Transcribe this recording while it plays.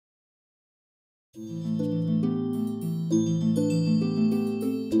Hi,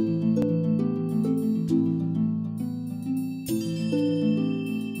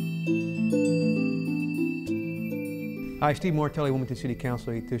 Steve Martelli, Wilmington City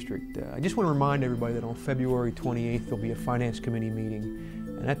Council 8th District. I just want to remind everybody that on February 28th there'll be a Finance Committee meeting,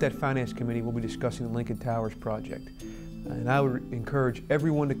 and at that Finance Committee we'll be discussing the Lincoln Towers project. And I would encourage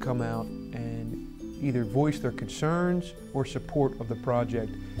everyone to come out and either voice their concerns or support of the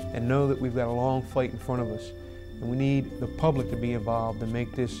project, and know that we've got a long fight in front of us, and we need the public to be involved to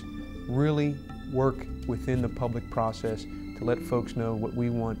make this really work within the public process, to let folks know what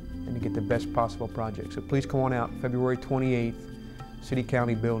we want and to get the best possible project. So please come on out February 28th, City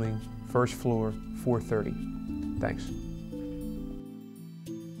County Building, first floor, 4:30. Thanks.